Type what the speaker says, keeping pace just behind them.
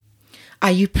Are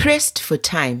you pressed for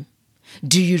time?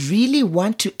 Do you really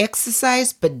want to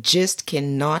exercise but just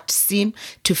cannot seem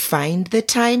to find the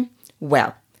time?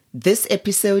 Well, this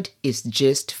episode is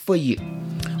just for you.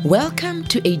 Welcome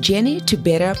to A Journey to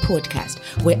Better podcast,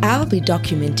 where I'll be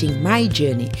documenting my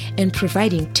journey and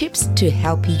providing tips to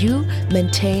help you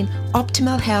maintain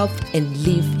optimal health and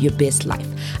live your best life.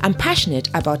 I'm passionate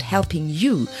about helping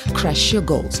you crush your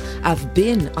goals. I've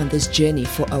been on this journey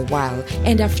for a while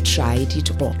and I've tried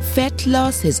it all. Fat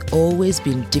loss has always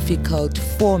been difficult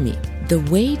for me. The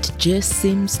weight just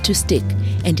seems to stick,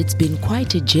 and it's been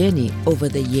quite a journey over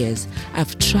the years.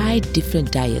 I've tried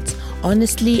different diets.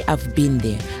 Honestly, I've been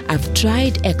there. I've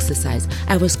tried exercise.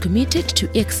 I was committed to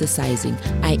exercising.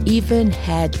 I even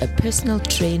had a personal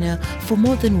trainer for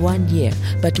more than 1 year.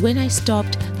 But when I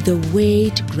stopped, the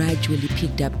weight gradually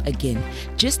picked up again.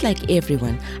 Just like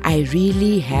everyone, I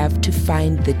really have to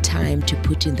find the time to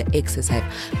put in the exercise.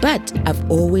 But I've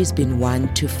always been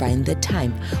one to find the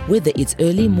time, whether it's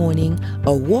early morning,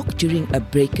 a walk during a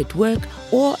break at work,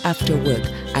 or after work.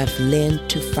 I've learned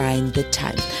to find the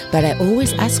time. But I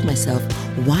always ask myself,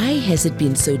 why has it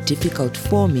been so difficult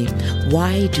for me?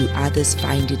 Why do others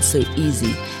find it so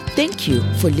easy? Thank you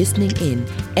for listening in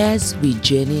as we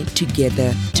journey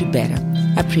together to better.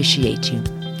 Appreciate you.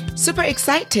 Super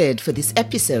excited for this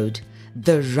episode.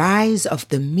 The rise of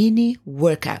the mini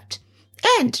workout.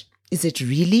 And is it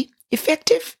really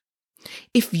effective?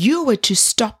 If you were to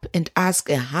stop and ask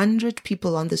 100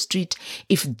 people on the street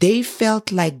if they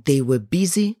felt like they were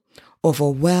busy,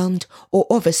 overwhelmed, or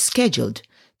overscheduled,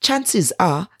 chances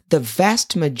are the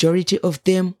vast majority of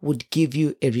them would give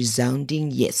you a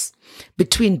resounding yes.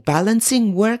 Between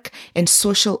balancing work and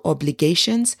social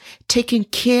obligations, taking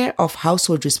care of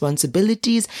household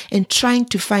responsibilities, and trying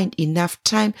to find enough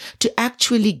time to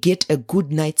actually get a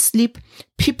good night's sleep,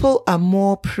 people are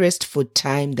more pressed for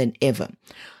time than ever.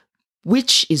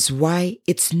 Which is why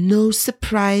it's no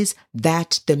surprise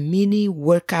that the mini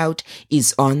workout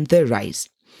is on the rise.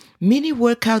 Mini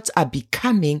workouts are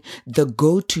becoming the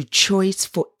go-to choice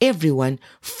for everyone,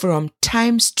 from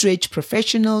time-stretched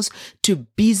professionals to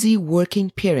busy working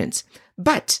parents.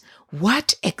 But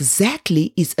what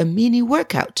exactly is a mini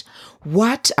workout?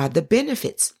 What are the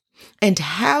benefits? And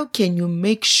how can you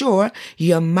make sure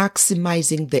you're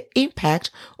maximizing the impact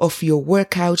of your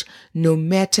workout no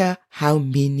matter how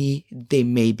many they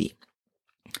may be?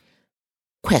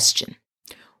 Question: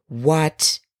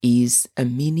 what is a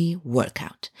mini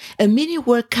workout? A mini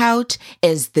workout,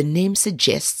 as the name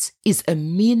suggests, is a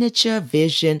miniature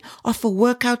version of a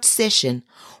workout session.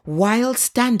 While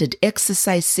standard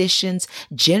exercise sessions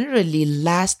generally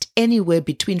last anywhere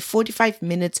between 45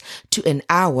 minutes to an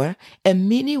hour, a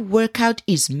mini workout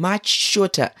is much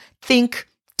shorter. Think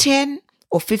 10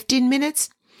 or 15 minutes.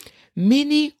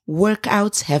 Mini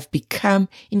workouts have become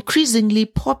increasingly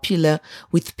popular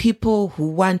with people who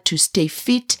want to stay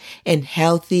fit and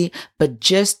healthy but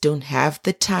just don't have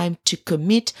the time to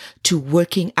commit to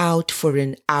working out for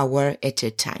an hour at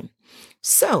a time.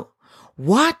 So,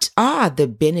 what are the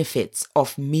benefits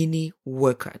of mini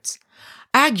workouts?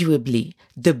 Arguably,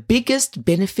 the biggest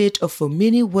benefit of a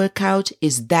mini workout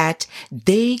is that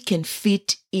they can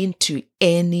fit into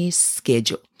any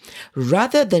schedule.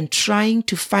 Rather than trying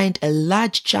to find a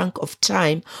large chunk of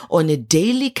time on a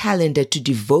daily calendar to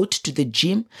devote to the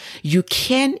gym, you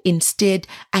can instead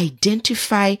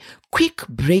identify quick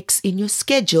breaks in your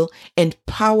schedule and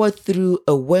power through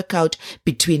a workout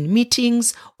between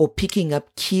meetings or picking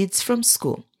up kids from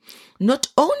school. Not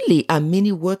only are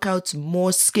mini workouts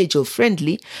more schedule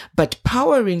friendly, but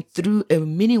powering through a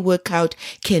mini workout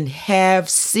can have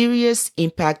serious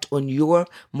impact on your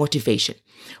motivation.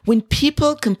 When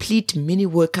people complete mini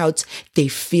workouts, they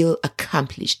feel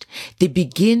accomplished. They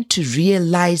begin to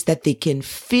realize that they can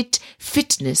fit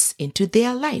fitness into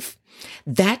their life.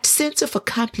 That sense of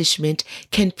accomplishment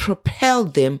can propel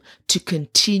them to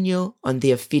continue on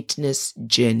their fitness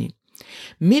journey.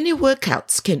 Mini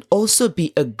workouts can also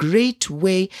be a great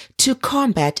way to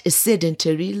combat a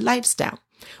sedentary lifestyle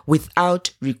without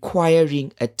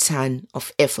requiring a ton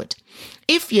of effort.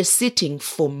 If you're sitting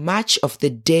for much of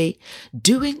the day,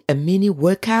 doing a mini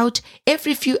workout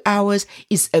every few hours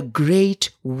is a great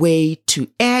way to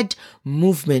add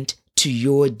movement to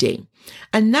your day.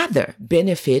 Another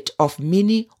benefit of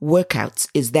mini workouts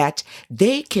is that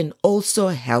they can also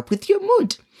help with your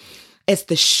mood, as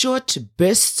the short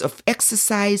bursts of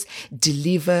exercise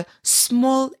deliver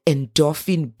small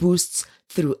endorphin boosts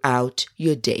throughout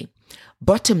your day.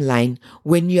 Bottom line,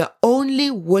 when you're only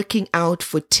working out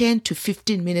for 10 to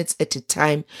 15 minutes at a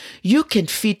time, you can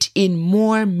fit in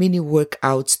more mini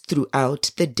workouts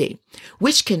throughout the day,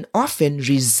 which can often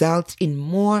result in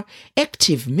more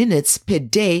active minutes per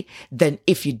day than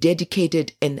if you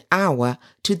dedicated an hour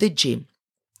to the gym.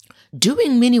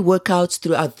 Doing mini workouts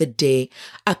throughout the day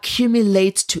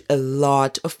accumulates to a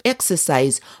lot of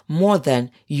exercise, more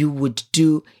than you would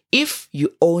do if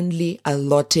you only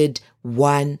allotted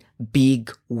one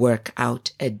big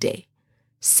workout a day.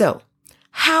 So,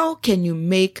 how can you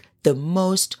make the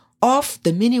most of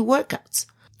the mini workouts?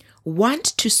 Want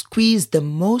to squeeze the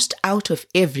most out of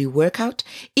every workout,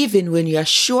 even when you are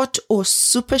short or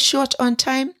super short on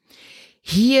time?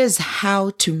 Here's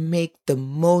how to make the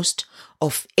most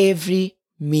of every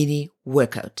mini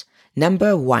workout.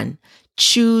 Number 1,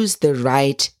 choose the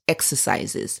right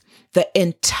exercises. The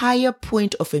entire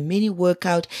point of a mini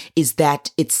workout is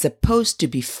that it's supposed to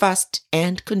be fast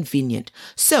and convenient.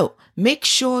 So make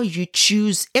sure you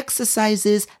choose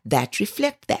exercises that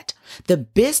reflect that. The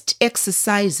best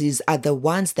exercises are the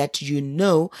ones that you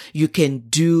know you can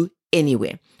do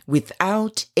anywhere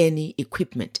without any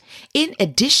equipment. In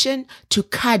addition to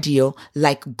cardio,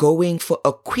 like going for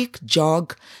a quick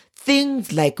jog,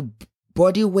 things like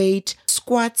body weight,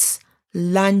 squats,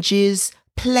 lunges,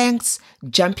 planks,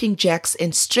 jumping jacks,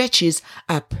 and stretches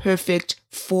are perfect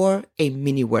for a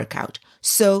mini workout.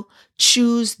 So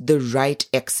choose the right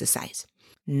exercise.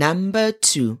 Number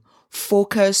 2,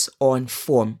 focus on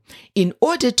form. In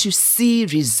order to see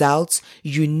results,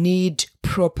 you need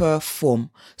proper form.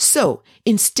 So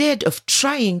instead of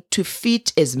trying to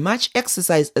fit as much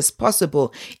exercise as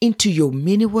possible into your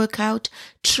mini workout,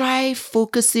 try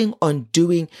focusing on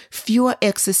doing fewer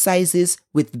exercises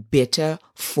with better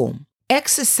form.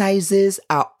 Exercises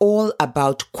are all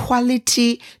about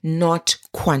quality, not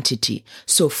quantity.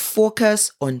 So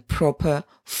focus on proper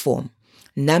form.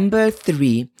 Number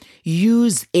 3,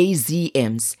 use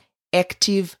AZMs,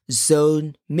 active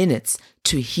zone minutes,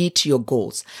 to hit your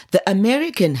goals. The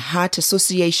American Heart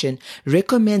Association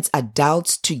recommends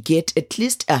adults to get at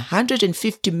least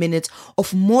 150 minutes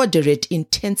of moderate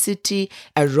intensity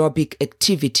aerobic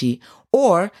activity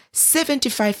or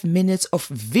 75 minutes of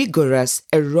vigorous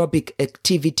aerobic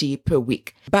activity per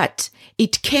week. But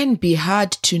it can be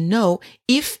hard to know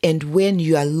if and when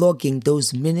you are logging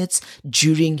those minutes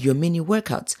during your mini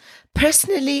workouts.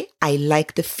 Personally, I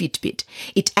like the Fitbit.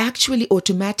 It actually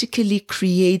automatically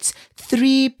creates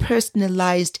 3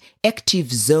 personalized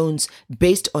active zones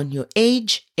based on your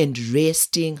age and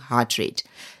resting heart rate.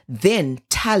 Then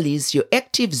tallies your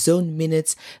active zone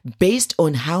minutes based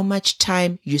on how much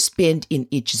time you spend in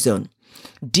each zone.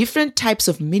 Different types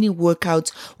of mini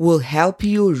workouts will help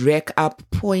you rack up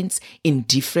points in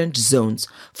different zones.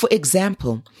 For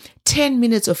example, 10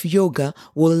 minutes of yoga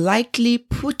will likely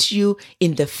put you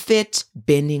in the fat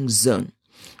burning zone.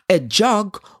 A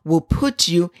jog will put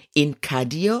you in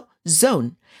cardio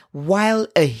zone, while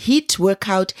a HIIT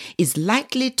workout is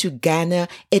likely to garner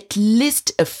at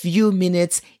least a few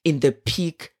minutes in the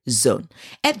peak zone.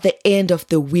 At the end of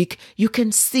the week, you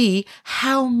can see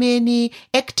how many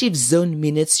active zone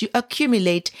minutes you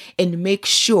accumulate and make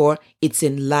sure it's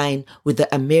in line with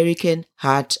the American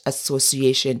Heart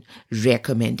Association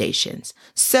recommendations.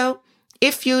 So,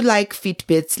 if you like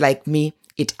Fitbits like me,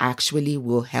 it actually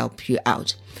will help you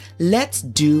out. Let's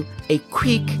do a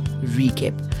quick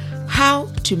recap. How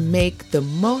to make the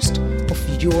most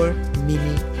of your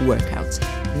mini workouts.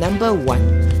 Number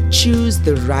 1, choose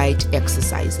the right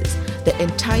exercises. The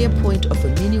entire point of a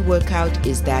mini workout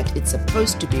is that it's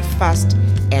supposed to be fast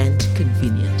and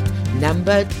convenient.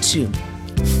 Number 2,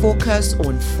 focus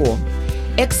on form.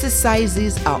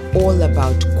 Exercises are all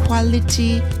about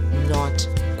quality, not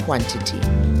quantity.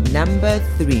 Number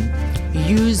 3,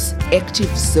 use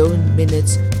active zone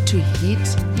minutes to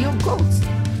hit your goals.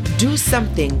 Do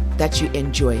something that you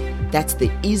enjoy. That's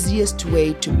the easiest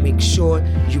way to make sure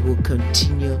you will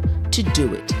continue to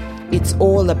do it. It's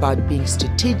all about being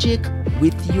strategic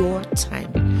with your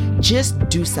time. Just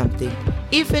do something,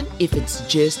 even if it's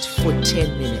just for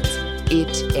 10 minutes.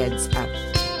 It adds up.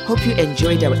 Hope you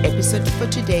enjoyed our episode for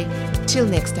today. Till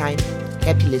next time,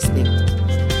 happy listening.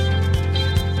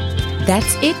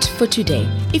 That's it for today.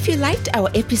 If you liked our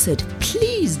episode,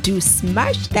 please do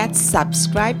smash that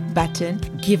subscribe button,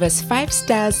 give us 5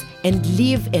 stars, and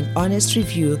leave an honest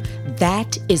review.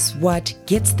 That is what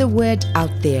gets the word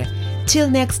out there. Till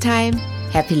next time,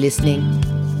 happy listening.